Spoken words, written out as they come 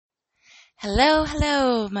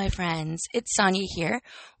Hello, my friends. It's Sonia here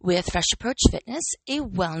with Fresh Approach Fitness, a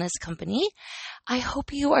wellness company. I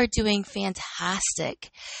hope you are doing fantastic.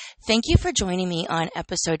 Thank you for joining me on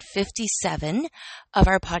episode 57 of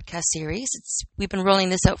our podcast series. We've been rolling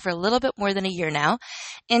this out for a little bit more than a year now,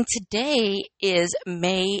 and today is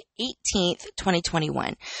May 18th,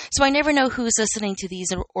 2021. So I never know who's listening to these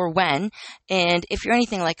or when, and if you're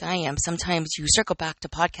anything like I am, sometimes you circle back to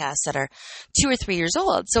podcasts that are 2 or 3 years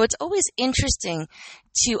old. So it's always interesting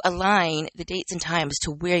to align the dates and times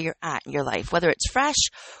to where you're at in your life, whether it's fresh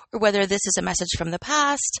or whether this is a message from the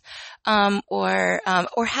past, or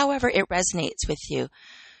however it resonates with you.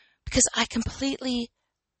 Because I completely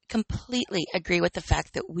agree with the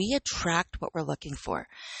fact that we attract what we're looking for.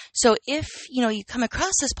 So if, you come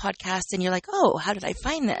across this podcast and you're like, oh, how did I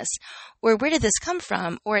find this? Or where did this come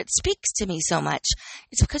from? Or it speaks to me so much,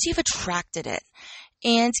 it's because you've attracted it.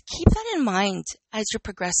 And keep that in mind as you're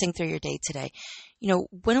progressing through your day today.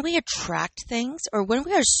 When we attract things, or when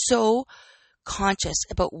we are so conscious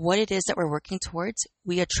about what it is that we're working towards,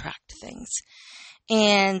 we attract things.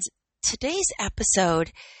 And today's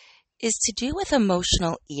episode is to do with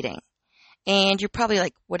emotional eating. And you're probably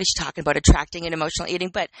like, what is she talking about, attracting and emotional eating?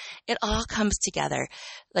 But it all comes together.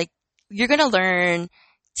 Like, you're going to learn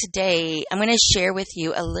today, I'm going to share with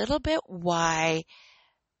you a little bit why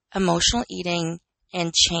emotional eating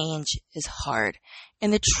and change is hard,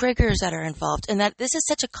 and the triggers that are involved, and that this is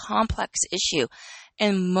such a complex issue.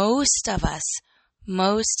 And most of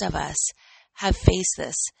us have faced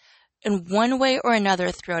this in one way or another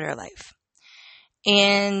throughout our life.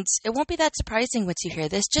 And it won't be that surprising once you hear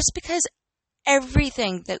this, just because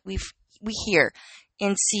everything that we hear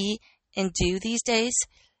and see and do these days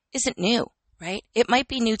isn't new, right? It might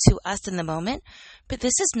be new to us in the moment, but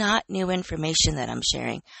this is not new information that I'm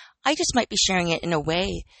sharing. I just might be sharing it in a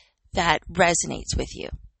way that resonates with you,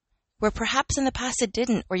 where perhaps in the past it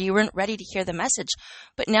didn't, or you weren't ready to hear the message,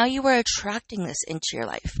 but now you are attracting this into your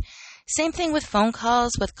life. Same thing with phone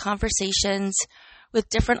calls, with conversations, with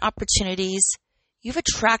different opportunities. You've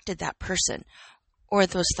attracted that person or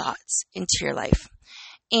those thoughts into your life.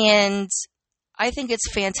 And I think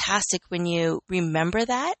it's fantastic when you remember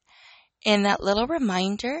that, and that little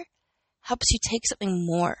reminder helps you take something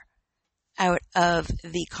more out of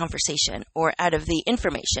the conversation or out of the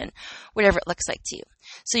information, whatever it looks like to you.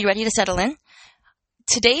 So you ready to settle in?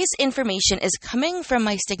 Today's information is coming from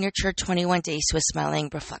my signature 21 Days to a Smiling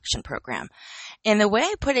Reflection program. And the way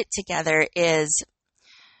I put it together is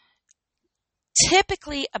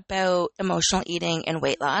typically about emotional eating and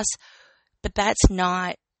weight loss, but that's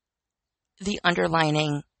not the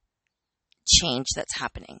underlining change that's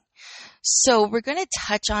happening. So we're going to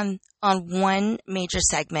touch on one major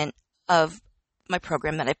segment of my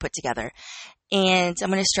program that I put together. And I'm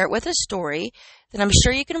going to start with a story that I'm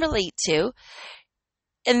sure you can relate to.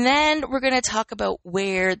 And then we're going to talk about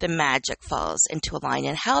where the magic falls into a line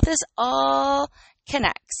and how this all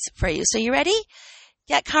connects for you. So you ready?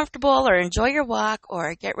 Get comfortable, or enjoy your walk,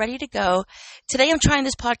 or get ready to go. Today I'm trying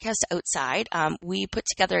this podcast outside. We put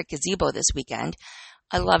together a gazebo this weekend.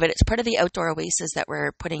 I love it. It's part of the outdoor oasis that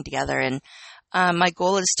we're putting together. And my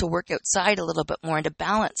goal is to work outside a little bit more and to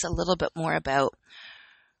balance a little bit more about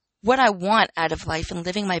what I want out of life and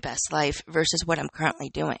living my best life versus what I'm currently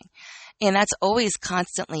doing. And that's always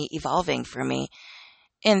constantly evolving for me.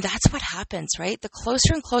 And that's what happens, right? The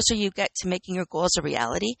closer and closer you get to making your goals a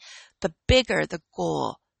reality, the bigger the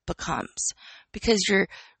goal becomes, because you're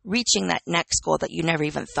reaching that next goal that you never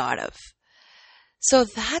even thought of. So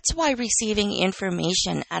that's why receiving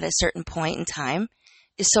information at a certain point in time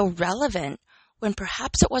is so relevant when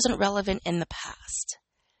perhaps it wasn't relevant in the past.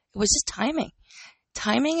 It was just timing.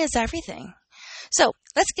 Timing is everything. So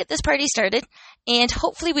let's get this party started, and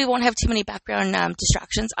hopefully we won't have too many background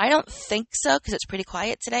distractions. I don't think so, because it's pretty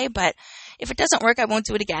quiet today, but if it doesn't work, I won't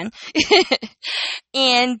do it again.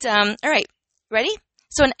 And all right, ready?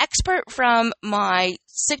 So an expert from my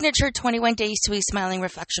signature 21 Days to a Smiling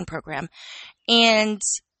Reflection program. And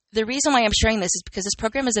the reason why I'm sharing this is because this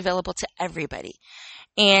program is available to everybody.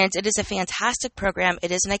 And it is a fantastic program.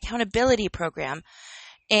 It is an accountability program.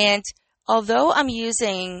 And although I'm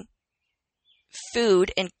using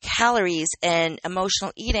food and calories and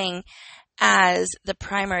emotional eating as the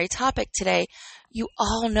primary topic today, you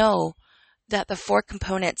all know that the 4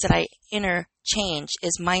 components that I interchange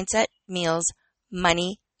is mindset, meals,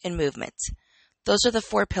 money, and movement. Those are the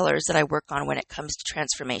 4 pillars that I work on when it comes to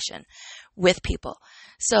transformation with people.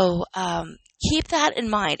 So keep that in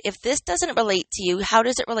mind. If this doesn't relate to you, how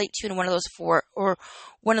does it relate to you in one of those 4 or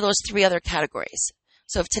one of those 3 other categories?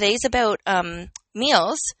 So if today's about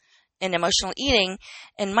meals and emotional eating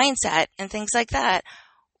and mindset and things like that,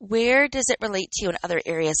 where does it relate to you in other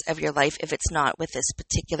areas of your life if it's not with this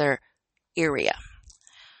particular area?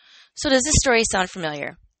 So does this story sound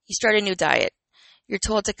familiar? You start a new diet. You're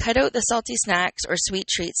told to cut out the salty snacks or sweet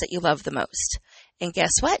treats that you love the most. And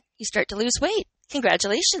guess what? You start to lose weight.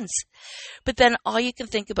 Congratulations. But then all you can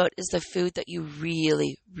think about is the food that you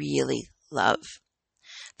really, really love.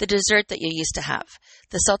 The dessert that you used to have.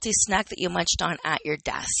 The salty snack that you munched on at your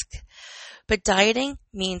desk. But dieting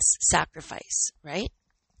means sacrifice, right?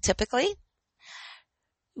 Typically,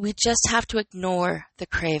 we just have to ignore the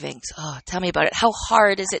cravings. Oh, tell me about it. How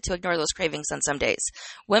hard is it to ignore those cravings on some days?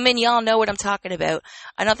 Women, y'all know what I'm talking about.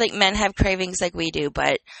 I don't think men have cravings like we do,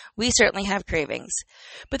 but we certainly have cravings.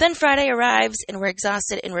 But then Friday arrives and we're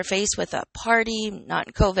exhausted and we're faced with a party, not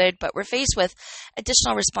in COVID, but we're faced with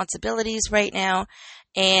additional responsibilities right now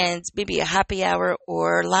and maybe a happy hour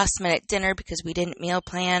or last minute dinner because we didn't meal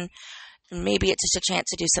plan. And maybe it's just a chance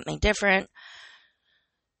to do something different.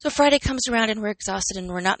 So Friday comes around and we're exhausted and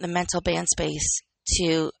we're not in the mental band space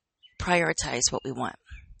to prioritize what we want.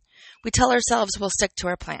 We tell ourselves we'll stick to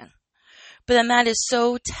our plan. But then that is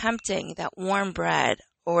so tempting, that warm bread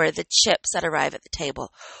or the chips that arrive at the table.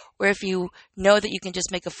 Or if you know that you can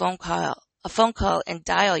just make a phone call and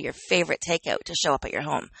dial your favorite takeout to show up at your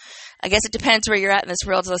home. I guess it depends where you're at in this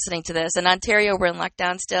world listening to this. In Ontario, we're in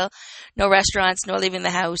lockdown still. No restaurants, no leaving the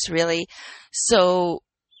house really. So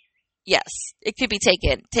yes, it could be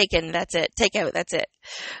taken, that's it. Takeout, that's it.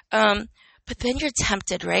 But then you're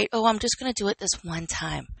tempted, right? Oh, I'm just going to do it this one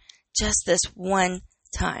time. Just this one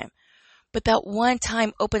time. But that one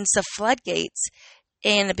time opens the floodgates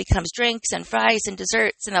and it becomes drinks and fries and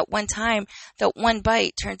desserts. And at one time, that one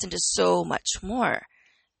bite turns into so much more.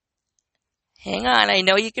 Hang on, I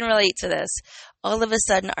know you can relate to this. All of a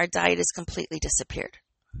sudden, our diet has completely disappeared.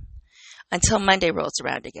 Until Monday rolls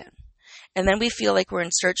around again. And then we feel like we're in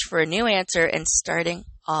search for a new answer and starting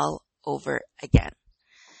all over again.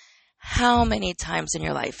 How many times in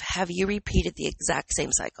your life have you repeated the exact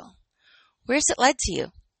same cycle? Where's it led to you?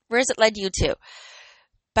 Where has it led you to?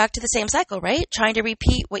 Back to the same cycle, right? Trying to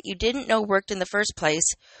repeat what you didn't know worked in the first place.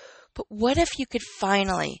 But what if you could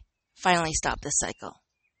finally stop this cycle?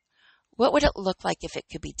 What would it look like if it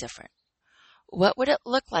could be different? What would it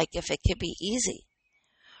look like if it could be easy?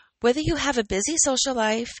 Whether you have a busy social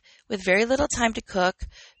life with very little time to cook,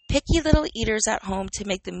 picky little eaters at home to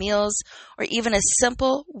make the meals, or even a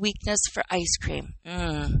simple weakness for ice cream.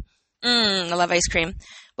 I love ice cream.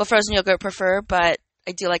 Well, frozen yogurt prefer, but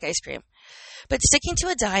I do like ice cream. But sticking to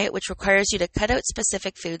a diet which requires you to cut out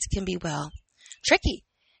specific foods can be, well, tricky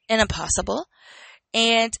and impossible.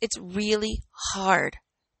 And it's really hard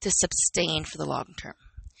to sustain for the long term.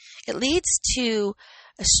 It leads to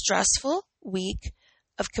a stressful week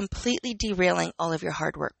of completely derailing all of your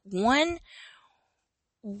hard work. One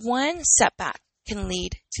setback can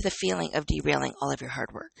lead to the feeling of derailing all of your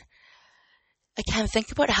hard work. Again,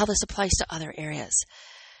 think about how this applies to other areas.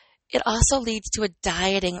 It also leads to a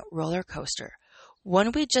dieting roller coaster,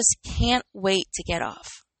 one we just can't wait to get off.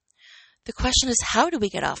 The question is, how do we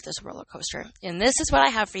get off this roller coaster? And this is what I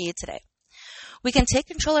have for you today. We can take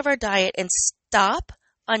control of our diet and stop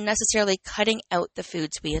unnecessarily cutting out the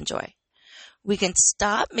foods we enjoy. We can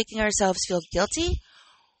stop making ourselves feel guilty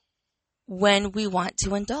when we want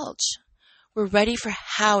to indulge. We're ready for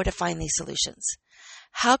how to find these solutions.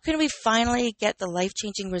 How can we finally get the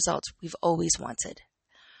life-changing results we've always wanted?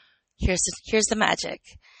 Here's the magic.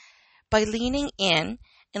 By leaning in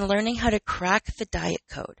and learning how to crack the diet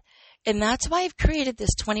code. And that's why I've created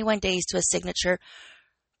this 21 Days to a Signature,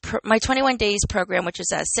 my 21 Days program, which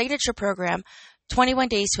is a signature program, 21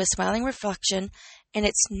 Days to a Smiling Reflection. And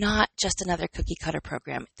it's not just another cookie cutter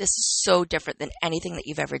program. This is so different than anything that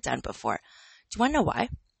you've ever done before. Do you want to know why?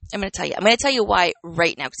 I'm going to tell you. I'm going to tell you why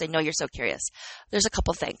right now because I know you're so curious. There's a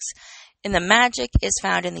couple things. And the magic is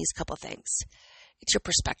found in these couple things. It's your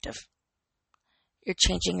perspective. You're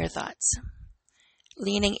changing your thoughts.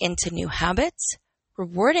 Leaning into new habits.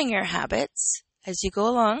 Rewarding your habits as you go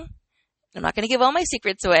along. I'm not going to give all my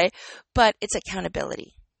secrets away, but it's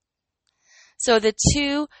accountability. So the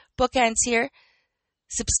two bookends here,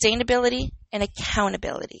 sustainability and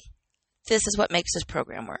accountability. This is what makes this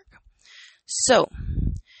program work. So,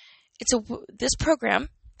 this program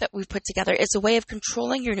that we've put together is a way of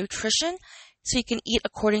controlling your nutrition so you can eat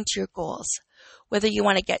according to your goals. Whether you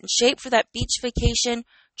want to get in shape for that beach vacation,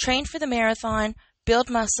 train for the marathon, build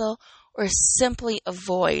muscle, or simply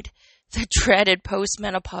avoid the dreaded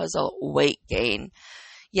postmenopausal weight gain.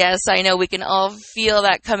 Yes, I know we can all feel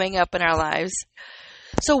that coming up in our lives.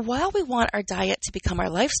 So while we want our diet to become our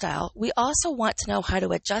lifestyle, we also want to know how to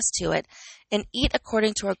adjust to it and eat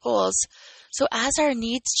according to our goals. So as our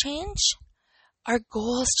needs change, our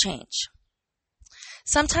goals change.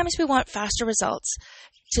 Sometimes we want faster results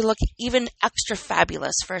to look even extra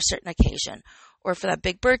fabulous for a certain occasion or for that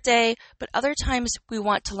big birthday, but other times we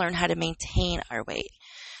want to learn how to maintain our weight.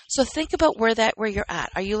 So think about where you're at.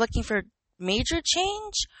 Are you looking for major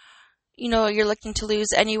change? You're looking to lose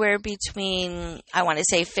anywhere between,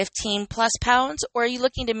 15 plus pounds, or are you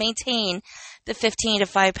looking to maintain the 15 to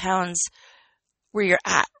 5 pounds where you're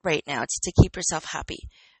at right now to keep yourself happy?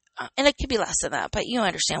 And it could be less than that, but you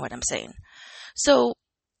understand what I'm saying. So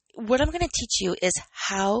what I'm going to teach you is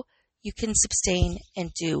how you can sustain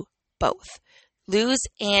and do both. Lose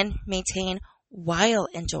and maintain while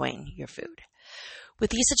enjoying your food. With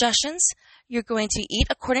these suggestions, you're going to eat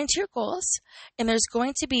according to your goals, and there's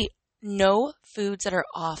going to be no foods that are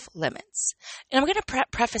off limits. And I'm going to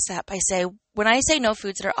preface that by saying, when I say no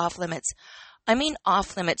foods that are off limits, I mean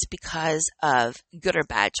off limits because of good or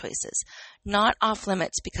bad choices, not off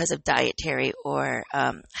limits because of dietary or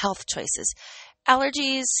health choices.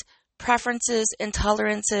 Allergies, preferences,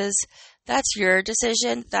 intolerances, that's your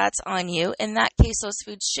decision. That's on you. In that case, those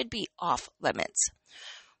foods should be off limits.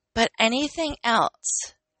 But anything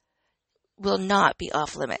else will not be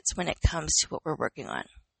off limits when it comes to what we're working on.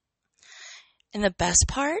 And the best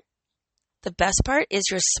part is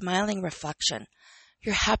your smiling reflection.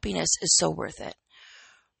 Your happiness is so worth it.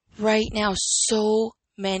 Right now, so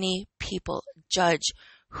many people judge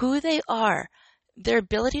who they are, their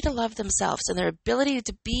ability to love themselves, and their ability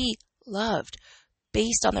to be loved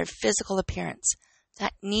based on their physical appearance.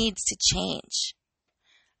 That needs to change.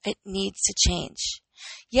 It needs to change.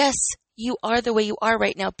 Yes, you are the way you are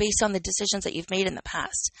right now based on the decisions that you've made in the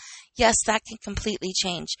past. Yes, that can completely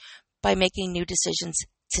change by making new decisions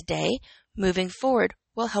today. Moving forward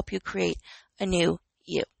will help you create a new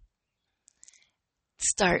you. It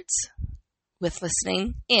starts with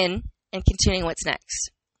listening in and continuing what's next.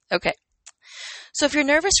 Okay. So if you're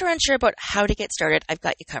nervous or unsure about how to get started, I've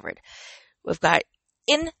got you covered. We've got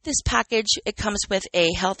in this package, it comes with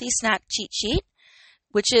a healthy snack cheat sheet,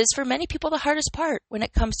 which is for many people the hardest part when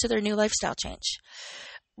it comes to their new lifestyle change.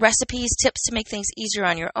 Recipes, tips to make things easier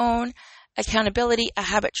on your own, accountability, a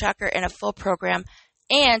habit tracker, and a full program,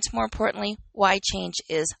 and more importantly, why change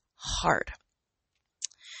is hard.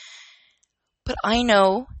 But I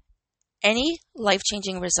know any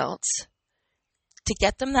life-changing results, to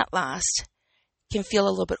get them that last, can feel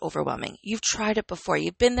a little bit overwhelming. You've tried it before.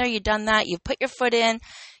 You've been there, you've done that, you've put your foot in,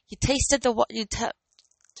 you tasted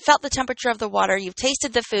felt the temperature of the water, you've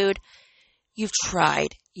tasted the food, you've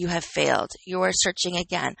tried, you have failed, you are searching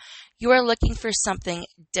again. You are looking for something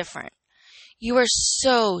different. You are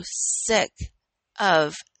so sick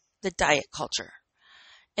of the diet culture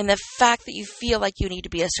and the fact that you feel like you need to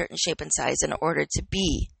be a certain shape and size in order to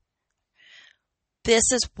be.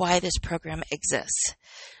 This is why this program exists.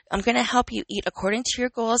 I'm going to help you eat according to your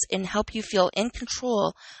goals and help you feel in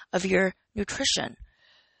control of your nutrition.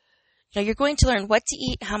 You're going to learn what to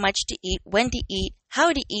eat, how much to eat, when to eat,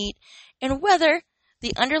 how to eat, and whether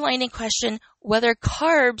the underlying question, whether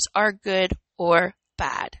carbs are good or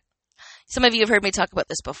bad. Some of you have heard me talk about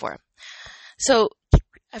this before. So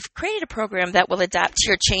I've created a program that will adapt to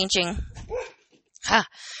your changing.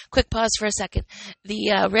 Quick pause for a second.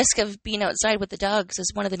 The risk of being outside with the dogs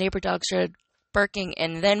is one of the neighbor dogs started barking,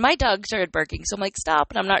 and then my dog started barking. So I'm like, stop,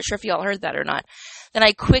 and I'm not sure if you all heard that or not. Then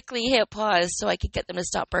I quickly hit pause so I could get them to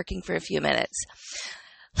stop barking for a few minutes.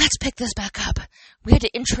 Let's pick this back up. We had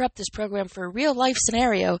to interrupt this program for a real life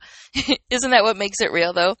scenario. Isn't that what makes it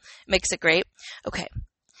real, though? Makes it great. Okay.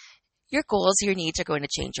 Your goals, your needs are going to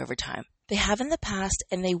change over time. They have in the past,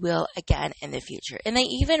 and they will again in the future. And they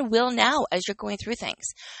even will now as you're going through things.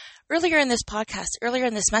 Earlier in this podcast, earlier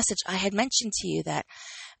in this message, I had mentioned to you that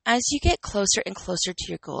as you get closer and closer to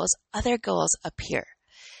your goals, other goals appear.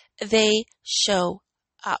 They show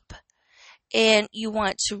up. And you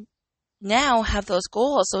want to now have those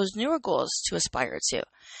goals, those newer goals to aspire to.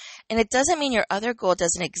 And it doesn't mean your other goal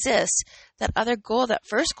doesn't exist. That other goal, that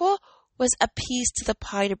first goal, was a piece to the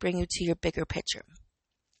pie to bring you to your bigger picture.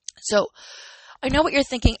 So I know what you're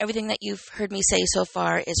thinking. Everything that you've heard me say so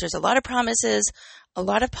far is there's a lot of promises, a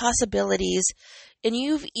lot of possibilities, and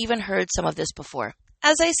you've even heard some of this before.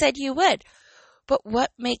 As I said, you would. But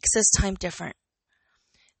what makes this time different?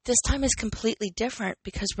 This time is completely different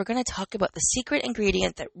because we're going to talk about the secret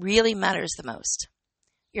ingredient that really matters the most,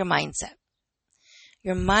 your mindset.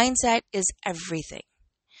 Your mindset is everything.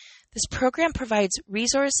 This program provides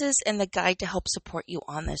resources and the guide to help support you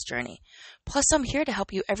on this journey. Plus, I'm here to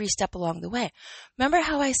help you every step along the way. Remember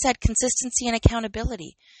how I said consistency and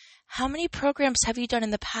accountability? How many programs have you done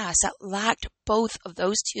in the past that lacked both of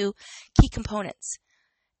those two key components?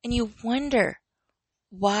 And you wonder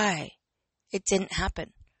why it didn't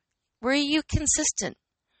happen? Were you consistent?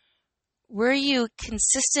 Were you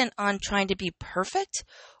consistent on trying to be perfect,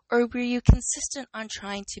 or were you consistent on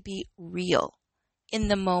trying to be real in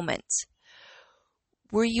the moment?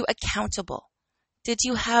 Were you accountable? Did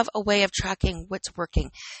you have a way of tracking what's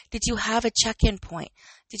working? Did you have a check-in point?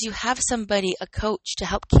 Did you have somebody, a coach, to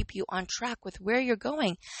help keep you on track with where you're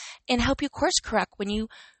going and help you course correct when you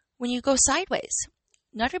go sideways?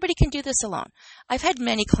 Not everybody can do this alone. I've had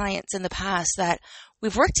many clients in the past that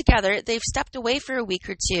we've worked together, they've stepped away for a week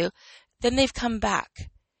or two, then they've come back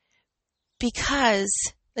because,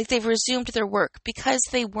 like, they've resumed their work because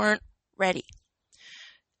they weren't ready.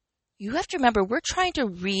 You have to remember, we're trying to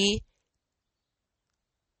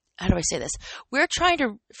We're trying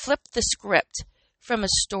to flip the script from a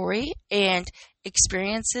story and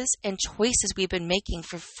experiences and choices we've been making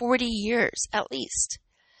for 40 years at least.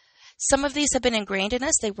 Some of these have been ingrained in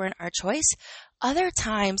us. They weren't our choice. Other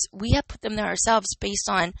times we have put them there ourselves based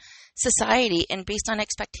on society and based on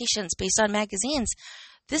expectations, based on magazines.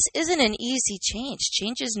 This isn't an easy change.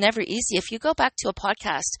 Change is never easy. If you go back to a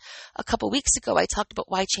podcast a couple weeks ago, I talked about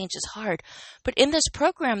why change is hard. But in this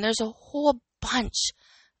program, there's a whole bunch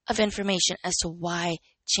of information as to why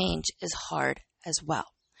change is hard as well.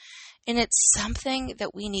 And it's something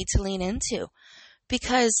that we need to lean into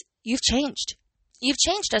because you've changed. You've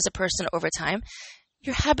changed as a person over time.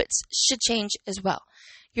 Your habits should change as well.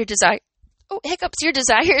 Your desires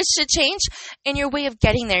should change, and your way of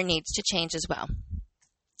getting there needs to change as well.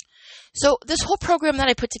 So this whole program that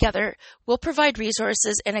I put together will provide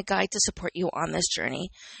resources and a guide to support you on this journey.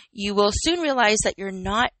 You will soon realize that you're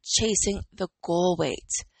not chasing the goal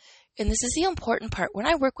weight. And this is the important part. When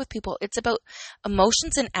I work with people, it's about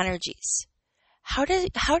emotions and energies. How do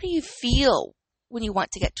you feel when you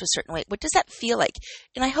want to get to a certain weight? What does that feel like?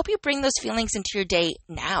 And I hope you bring those feelings into your day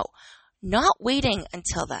now, not waiting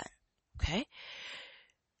until then. Okay?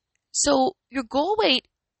 So your goal weight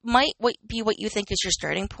might be what you think is your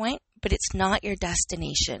starting point, but it's not your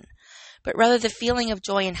destination, but rather the feeling of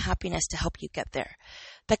joy and happiness to help you get there.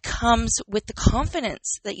 That comes with the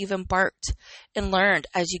confidence that you've embarked and learned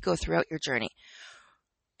as you go throughout your journey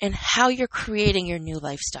and how you're creating your new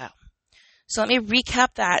lifestyle. So let me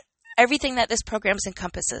recap that. Everything that this program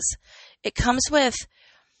encompasses. It comes with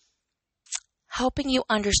helping you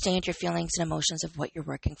understand your feelings and emotions of what you're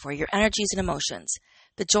working for, your energies and emotions,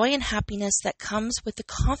 the joy and happiness that comes with the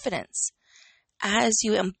confidence as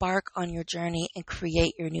you embark on your journey and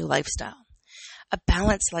create your new lifestyle, a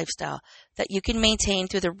balanced lifestyle that you can maintain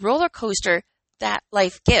through the roller coaster that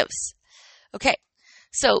life gives. Okay,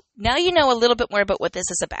 so now you know a little bit more about what this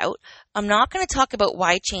is about. I'm not going to talk about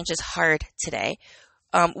why change is hard today.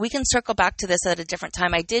 We can circle back to this at a different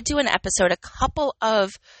time. I did do an episode a couple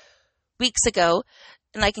of weeks ago,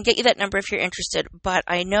 and I can get you that number if you're interested, but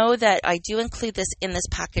I know that I do include this in this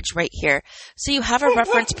package right here. So you have a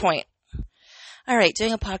reference point. All right,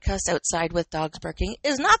 doing a podcast outside with dogs barking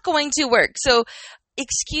is not going to work. So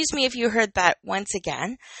excuse me if you heard that once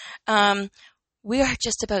again. We are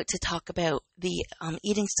just about to talk about the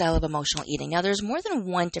eating style of emotional eating. Now, there's more than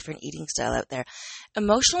one different eating style out there.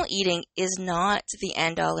 Emotional eating is not the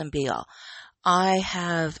end-all and be-all. I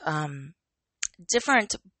have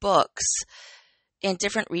different books and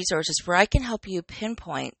different resources where I can help you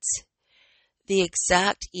pinpoint the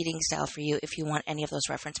exact eating style for you if you want any of those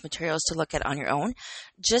reference materials to look at on your own.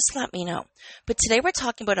 Just let me know. But today we're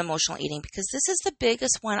talking about emotional eating because this is the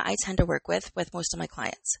biggest one I tend to work with most of my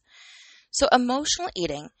clients. So emotional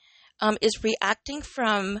eating is reacting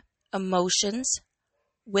from emotions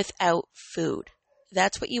without food.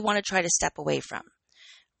 That's what you want to try to step away from.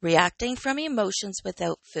 Reacting from emotions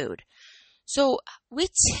without food. So we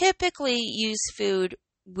typically use food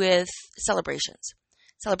with celebrations.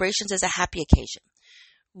 Celebrations is a happy occasion.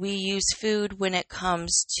 We use food when it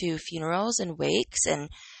comes to funerals and wakes and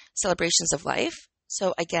celebrations of life.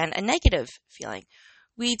 So again, a negative feeling.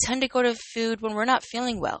 We tend to go to food when we're not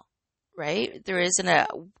feeling well. Right?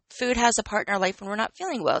 Food has a part in our life when we're not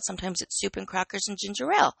feeling well. Sometimes it's soup and crackers and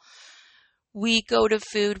ginger ale. We go to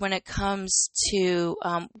food when it comes to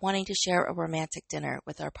wanting to share a romantic dinner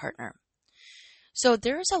with our partner. So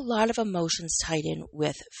there's a lot of emotions tied in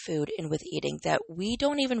with food and with eating that we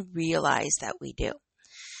don't even realize that we do.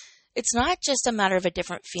 It's not just a matter of a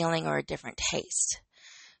different feeling or a different taste.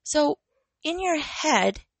 So in your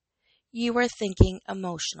head, you are thinking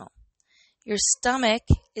emotional. Your stomach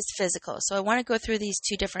is physical. So I want to go through these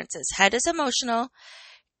two differences. Head is emotional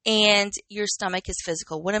and your stomach is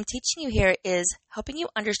physical. What I'm teaching you here is helping you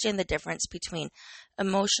understand the difference between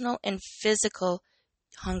emotional and physical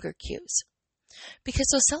hunger cues. Because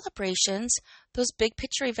those celebrations, those big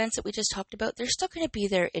picture events that we just talked about, they're still going to be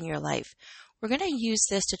there in your life. We're going to use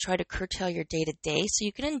this to try to curtail your day to day so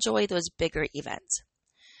you can enjoy those bigger events.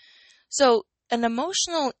 So an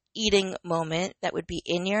emotional eating moment that would be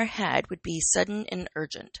in your head would be sudden and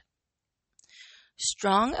urgent.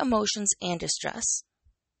 Strong emotions and distress.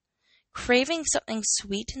 Craving something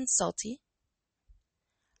sweet and salty.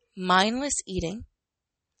 Mindless eating.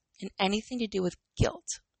 And anything to do with guilt.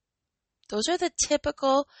 Those are the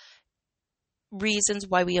typical reasons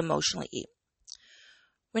why we emotionally eat.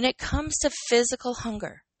 When it comes to physical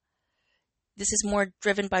hunger, this is more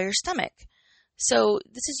driven by your stomach. So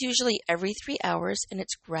this is usually every 3 hours and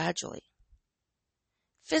it's gradually.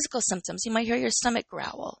 Physical symptoms, you might hear your stomach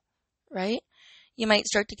growl, right? You might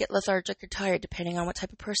start to get lethargic or tired depending on what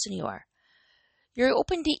type of person you are. You're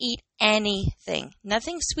open to eat anything.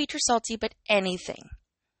 Nothing sweet or salty, but anything.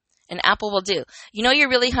 An apple will do. You know you're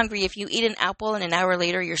really hungry if you eat an apple and an hour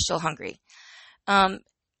later you're still hungry.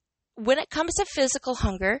 When it comes to physical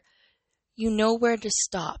hunger, you know where to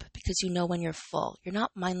stop because you know when you're full. You're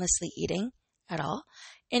not mindlessly eating at all.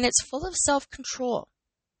 And it's full of self-control.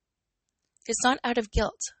 It's not out of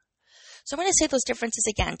guilt. So I'm going to say those differences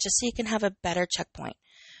again just so you can have a better checkpoint.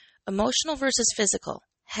 Emotional versus physical.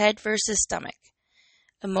 Head versus stomach.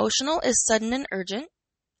 Emotional is sudden and urgent.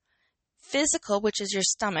 Physical, which is your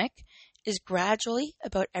stomach, is gradually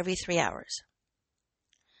about every 3 hours.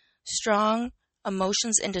 Strong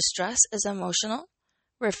emotions and distress is emotional,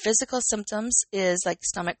 where physical symptoms is like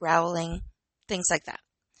stomach growling, things like that.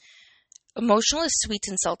 Emotional is sweet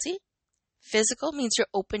and salty. Physical means you're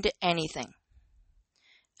open to anything.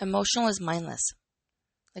 Emotional is mindless,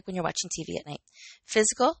 like when you're watching TV at night.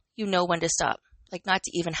 Physical, you know when to stop, like not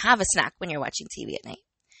to even have a snack when you're watching TV at night.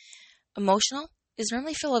 Emotional is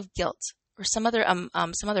normally full of guilt or some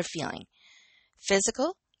other feeling.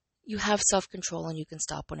 Physical, you have self-control and you can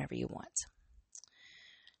stop whenever you want.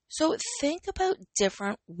 So think about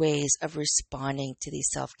different ways of responding to these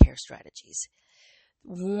self-care strategies.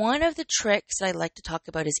 One of the tricks that I like to talk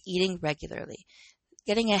about is eating regularly,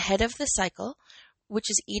 getting ahead of the cycle, which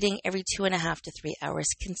is eating every 2.5 to 3 hours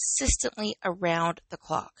consistently around the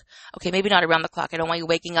clock. Okay, maybe not around the clock. I don't want you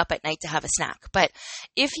waking up at night to have a snack. But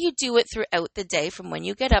if you do it throughout the day from when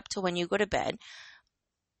you get up to when you go to bed,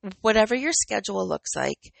 whatever your schedule looks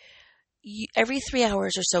like, every 3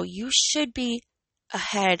 hours or so, you should be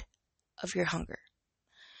ahead of your hunger.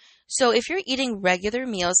 So if you're eating regular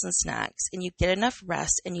meals and snacks and you get enough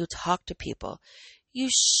rest and you talk to people, you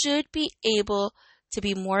should be able to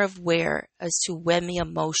be more aware as to when the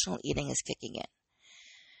emotional eating is kicking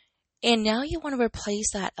in. And now you want to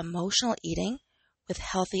replace that emotional eating with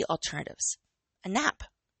healthy alternatives. A nap,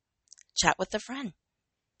 chat with a friend,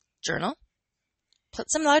 journal, put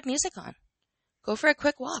some loud music on, go for a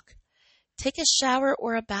quick walk, take a shower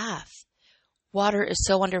or a bath. Water is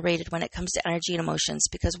so underrated when it comes to energy and emotions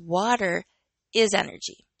because water is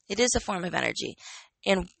energy. It is a form of energy.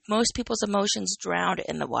 And most people's emotions drown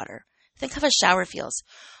in the water. Think how a shower feels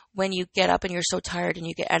when you get up and you're so tired and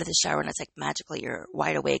you get out of the shower and it's like magically you're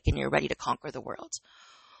wide awake and you're ready to conquer the world.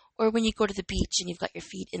 Or when you go to the beach and you've got your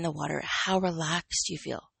feet in the water, how relaxed you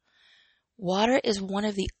feel. Water is one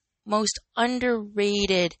of the most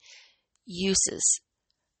underrated uses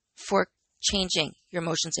for changing your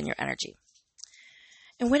emotions and your energy.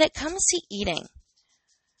 And when it comes to eating,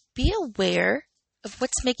 be aware of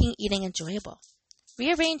what's making eating enjoyable.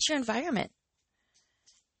 Rearrange your environment.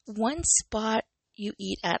 One spot you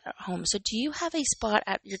eat at home. So do you have a spot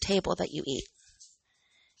at your table that you eat?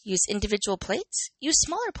 Use individual plates. Use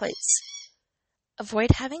smaller plates.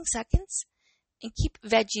 Avoid having seconds. And keep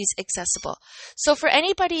veggies accessible. So for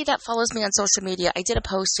anybody that follows me on social media, I did a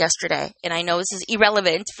post yesterday, and I know this is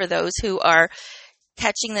irrelevant for those who are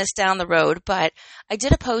catching this down the road, but I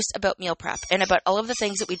did a post about meal prep and about all of the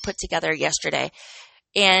things that we'd put together yesterday.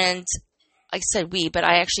 And I said we, but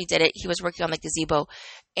I actually did it. He was working on the gazebo.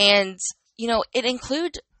 And, it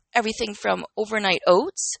included everything from overnight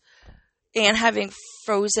oats and having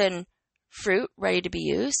frozen fruit ready to be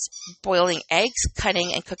used, boiling eggs,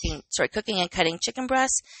 cooking and cutting chicken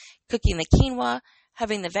breasts, cooking the quinoa,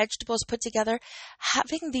 having the vegetables put together,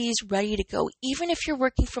 having these ready to go, even if you're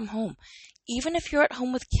working from home, even if you're at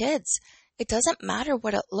home with kids. It doesn't matter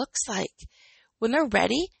what it looks like. When they're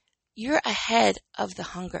ready, you're ahead of the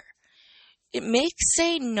hunger. It makes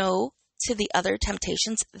saying no to the other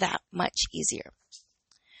temptations that much easier.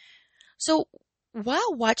 So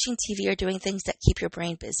while watching TV or doing things that keep your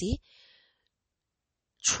brain busy,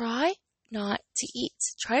 try not to eat.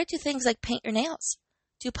 Try to do things like paint your nails,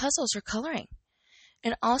 do puzzles or coloring.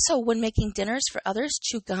 And also when making dinners for others,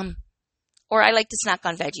 chew gum Or I like to snack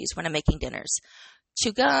on veggies when I'm making dinners.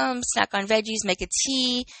 Chew gum, snack on veggies, make a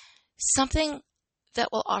tea, something that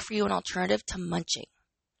will offer you an alternative to munching.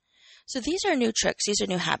 So these are new tricks. These are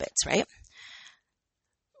new habits, right?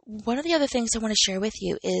 One of the other things I want to share with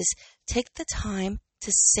you is take the time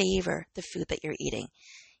to savor the food that you're eating.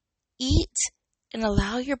 Eat and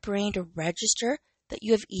allow your brain to register that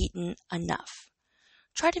you have eaten enough.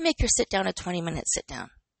 Try to make your sit down a 20-minute sit down.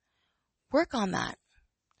 Work on that.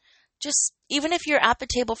 Just, even if you're at the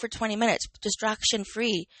table for 20 minutes, distraction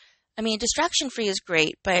free. I mean, distraction free is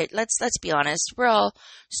great, but let's be honest. We're all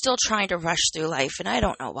still trying to rush through life, and I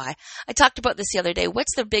don't know why. I talked about this the other day.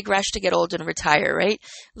 What's the big rush to get old and retire, right?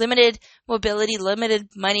 Limited mobility, limited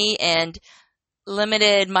money, and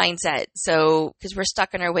limited mindset. So, because we're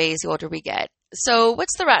stuck in our ways the older we get. So,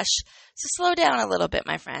 what's the rush? So, slow down a little bit,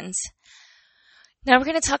 my friends. Now, we're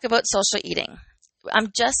going to talk about social eating.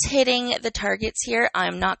 I'm just hitting the targets here.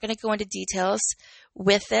 I'm not going to go into details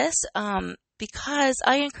with this because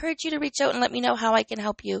I encourage you to reach out and let me know how I can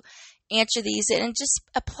help you answer these and just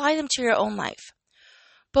apply them to your own life.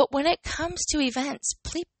 But when it comes to events,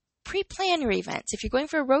 pre-plan your events. If you're going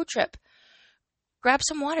for a road trip, grab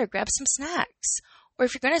some water, grab some snacks. Or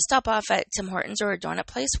if you're going to stop off at Tim Hortons or a donut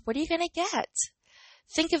place, what are you going to get?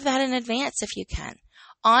 Think of that in advance if you can.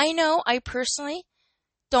 I know I personally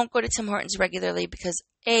don't go to Tim Hortons regularly because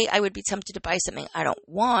A, I would be tempted to buy something I don't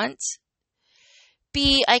want.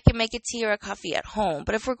 B, I can make a tea or a coffee at home.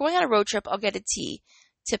 But if we're going on a road trip, I'll get a tea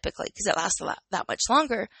typically because it lasts that much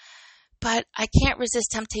longer. But I can't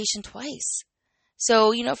resist temptation twice.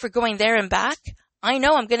 So, if we're going there and back, I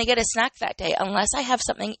know I'm going to get a snack that day unless I have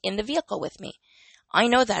something in the vehicle with me. I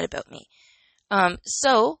know that about me.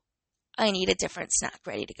 So I need a different snack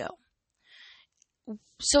ready to go.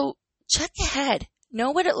 So check ahead.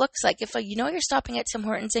 Know what it looks like. If you're stopping at Tim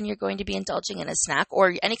Hortons and you're going to be indulging in a snack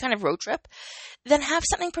or any kind of road trip, then have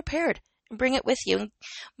something prepared and bring it with you. And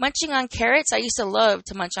munching on carrots, I used to love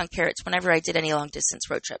to munch on carrots whenever I did any long distance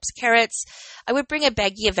road trips. Carrots, I would bring a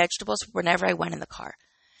baggie of vegetables whenever I went in the car.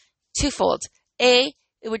 Twofold. A,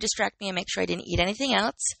 it would distract me and make sure I didn't eat anything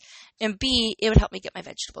else. And B, it would help me get my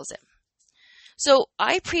vegetables in. So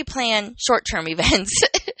I pre-plan short-term events,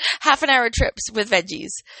 half-an-hour trips with veggies.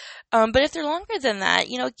 But if they're longer than that,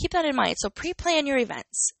 keep that in mind. So pre-plan your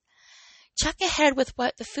events. Check ahead with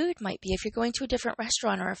what the food might be if you're going to a different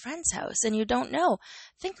restaurant or a friend's house and you don't know.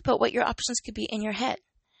 Think about what your options could be in your head.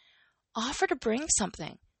 Offer to bring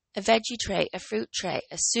something, a veggie tray, a fruit tray,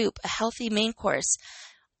 a soup, a healthy main course.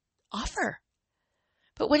 Offer.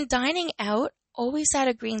 But when dining out, always add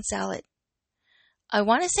a green salad. I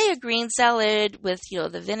want to say a green salad with,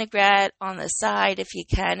 the vinaigrette on the side if you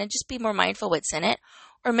can, and just be more mindful what's in it.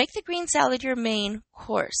 Or make the green salad your main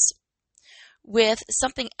course with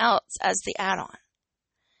something else as the add-on.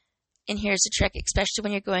 And here's the trick, especially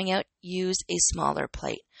when you're going out, use a smaller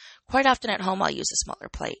plate. Quite often at home, I'll use a smaller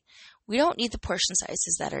plate. We don't need the portion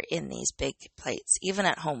sizes that are in these big plates. Even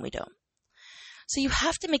at home, we don't. So you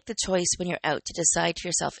have to make the choice when you're out to decide to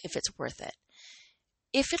yourself if it's worth it.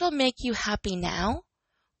 If it'll make you happy now,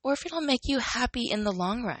 or if it'll make you happy in the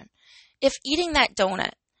long run. If eating that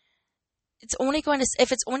donut, if it's only going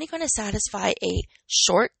to satisfy a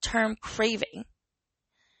short-term craving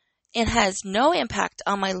and has no impact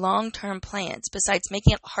on my long-term plans besides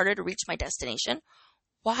making it harder to reach my destination,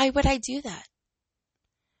 why would I do that?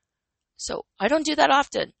 So I don't do that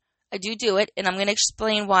often. I do it, and I'm going to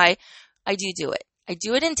explain why I do it. I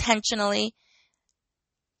do it intentionally,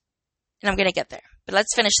 and I'm going to get there. But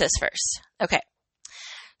let's finish this first. Okay.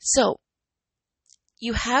 So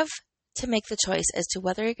you have to make the choice as to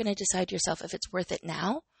whether you're going to decide yourself if it's worth it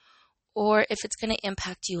now or if it's going to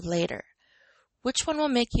impact you later. Which one will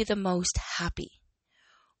make you the most happy?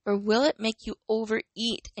 Or will it make you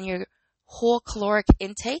overeat in your whole caloric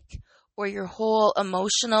intake or your whole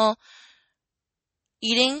emotional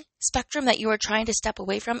eating spectrum that you are trying to step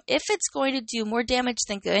away from? If it's going to do more damage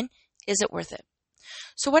than good, is it worth it?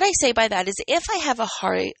 So what I say by that is if I have a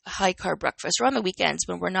high carb breakfast or on the weekends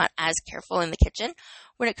when we're not as careful in the kitchen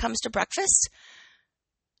when it comes to breakfast,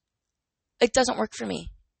 it doesn't work for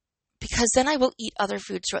me because then I will eat other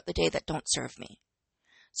foods throughout the day that don't serve me.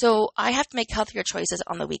 So I have to make healthier choices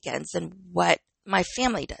on the weekends than what my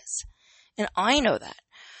family does. And I know that.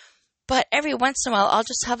 But every once in a while, I'll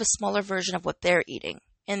just have a smaller version of what they're eating.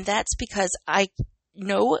 And that's because I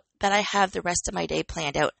know that I have the rest of my day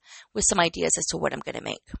planned out with some ideas as to what I'm going to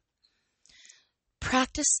make.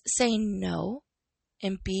 Practice saying no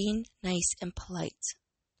and being nice and polite.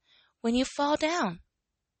 When you fall down,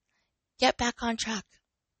 get back on track.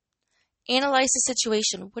 Analyze the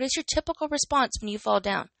situation. What is your typical response when you fall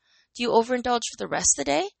down? Do you overindulge for the rest of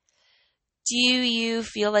the day? Do you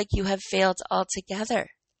feel like you have failed altogether?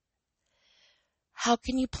 How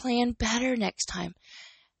can you plan better next time?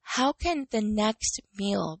 How can the next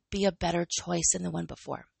meal be a better choice than the one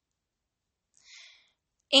before?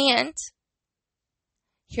 And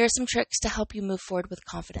here are some tricks to help you move forward with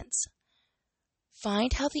confidence.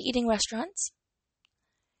 Find healthy eating restaurants.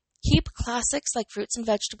 Keep classics like fruits and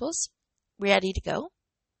vegetables ready to go.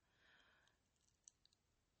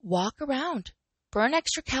 Walk around. Burn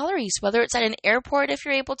extra calories, whether it's at an airport if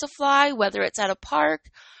you're able to fly, whether it's at a park,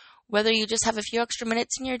 whether you just have a few extra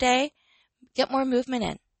minutes in your day. Get more movement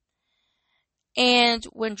in. And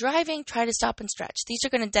when driving, try to stop and stretch. These are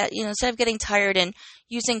going to, instead of getting tired and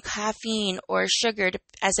using caffeine or sugar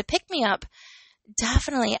as a pick-me-up,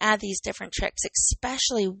 definitely add these different tricks,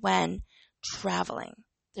 especially when traveling.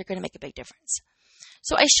 They're going to make a big difference.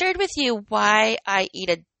 So I shared with you why I eat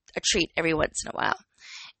a treat every once in a while.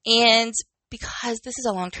 And because this is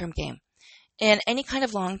a long-term game. And any kind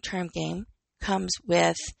of long-term game comes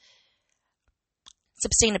with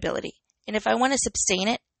sustainability. And if I want to sustain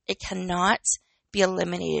it, it cannot be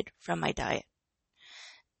eliminated from my diet.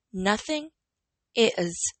 Nothing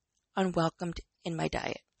is unwelcomed in my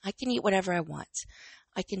diet. I can eat whatever I want.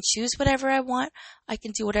 I can choose whatever I want. I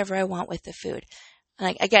can do whatever I want with the food.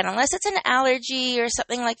 And again, unless it's an allergy or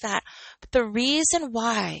something like that. But the reason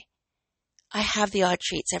why I have the odd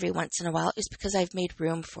treats every once in a while is because I've made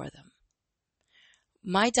room for them.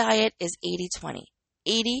 My diet is 80-20.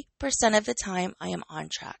 80% of the time I am on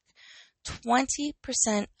track.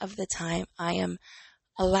 20% of the time I am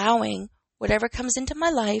allowing whatever comes into my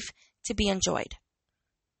life to be enjoyed.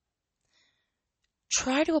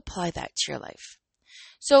 Try to apply that to your life.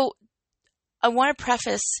 So I want to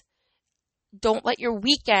preface, don't let your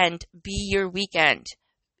weekend be your weekend.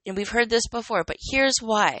 And we've heard this before, but here's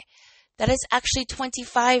why. That is actually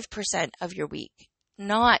 25% of your week,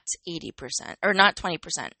 not 80%, or not 20%.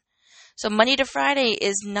 So Monday to Friday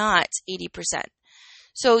is not 80%.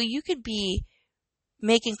 So you could be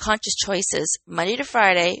making conscious choices Monday to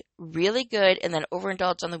Friday, really good, and then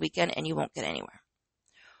overindulge on the weekend and you won't get anywhere.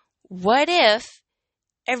 What if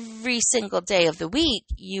every single day of the week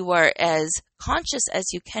you are as conscious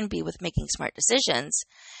as you can be with making smart decisions,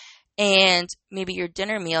 and maybe your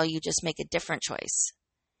dinner meal you just make a different choice?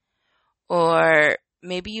 Or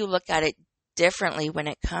maybe you look at it differently when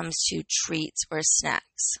it comes to treats or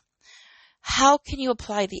snacks. How can you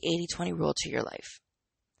apply the 80-20 rule to your life?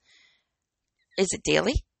 Is it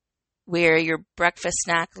daily, where your breakfast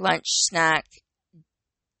snack, lunch snack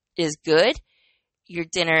is good, your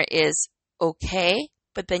dinner is okay,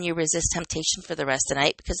 but then you resist temptation for the rest of the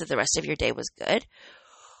night because the rest of your day was good?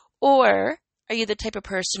 Or are you the type of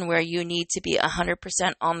person where you need to be 100%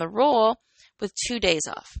 on the roll with 2 days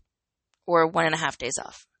off or 1.5 days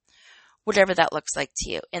off? Whatever that looks like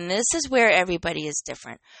to you. And this is where everybody is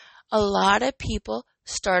different. A lot of people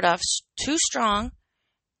start off too strong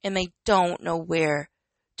and they don't know where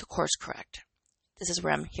to course correct. This is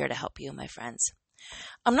where I'm here to help you, my friends.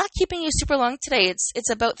 I'm not keeping you super long today. It's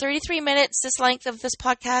about 33 minutes, this length of this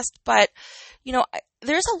podcast, but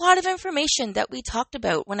there's a lot of information that we talked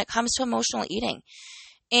about when it comes to emotional eating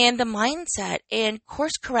and the mindset and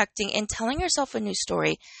course correcting and telling yourself a new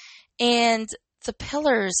story and the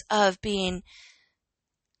pillars of being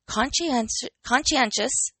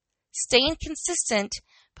conscientious, staying consistent,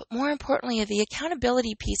 but more importantly, the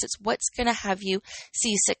accountability piece is what's going to have you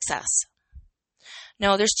see success.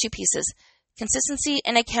 No, there's two pieces. Consistency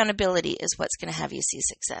and accountability is what's going to have you see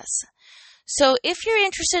success. So if you're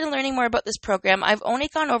interested in learning more about this program, I've only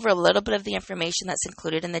gone over a little bit of the information that's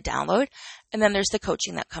included in the download, and then there's the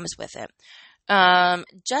coaching that comes with it.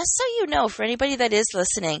 Just so you know, for anybody that is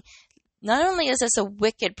listening, not only is this a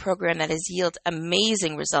wicked program that has yielded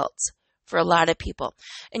amazing results for a lot of people,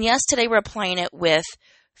 and yes, today we're applying it with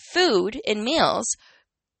food and meals,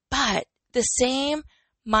 but the same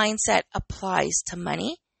mindset applies to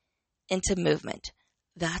money and to movement.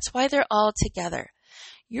 That's why they're all together.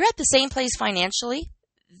 You're at the same place financially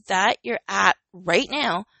that you're at right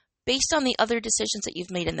now based on the other decisions that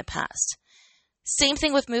you've made in the past. Same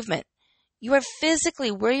thing with movement. You are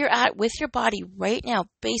physically where you're at with your body right now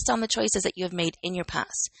based on the choices that you have made in your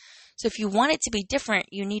past. So if you want it to be different,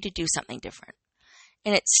 you need to do something different.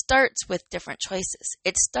 And it starts with different choices.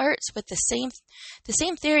 It starts with the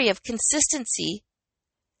same theory of consistency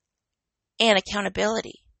and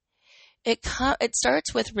accountability. It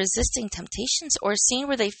starts with resisting temptations or seeing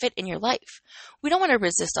where they fit in your life. We don't want to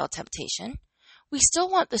resist all temptation. We still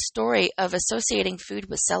want the story of associating food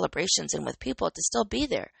with celebrations and with people to still be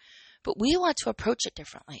there, but we want to approach it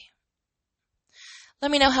differently.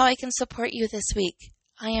 Let me know how I can support you this week.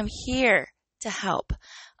 I am here to help.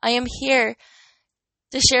 I am here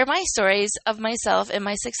to share my stories of myself and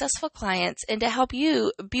my successful clients and to help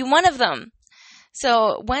you be one of them.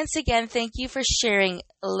 So once again, thank you for sharing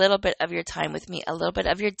a little bit of your time with me, a little bit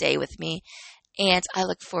of your day with me, and I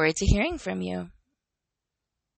look forward to hearing from you.